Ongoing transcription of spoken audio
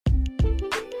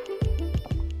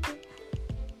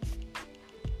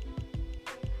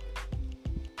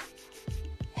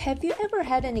Have you ever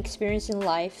had an experience in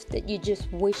life that you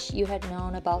just wish you had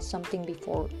known about something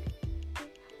before?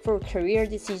 For career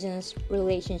decisions,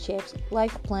 relationships,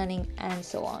 life planning, and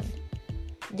so on.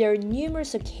 There are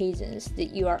numerous occasions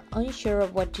that you are unsure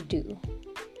of what to do.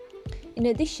 In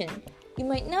addition, you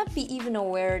might not be even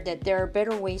aware that there are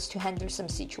better ways to handle some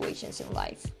situations in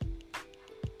life.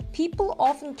 People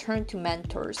often turn to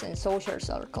mentors and social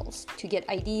circles to get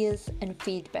ideas and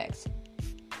feedbacks.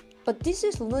 But this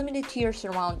is limited to your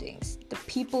surroundings, the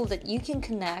people that you can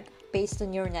connect based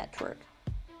on your network.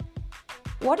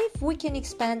 What if we can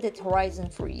expand that horizon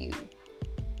for you?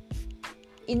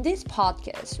 In this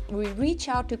podcast, we reach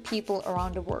out to people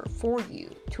around the world for you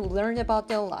to learn about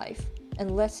their life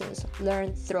and lessons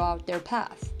learned throughout their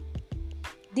path.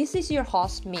 This is your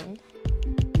host, Min,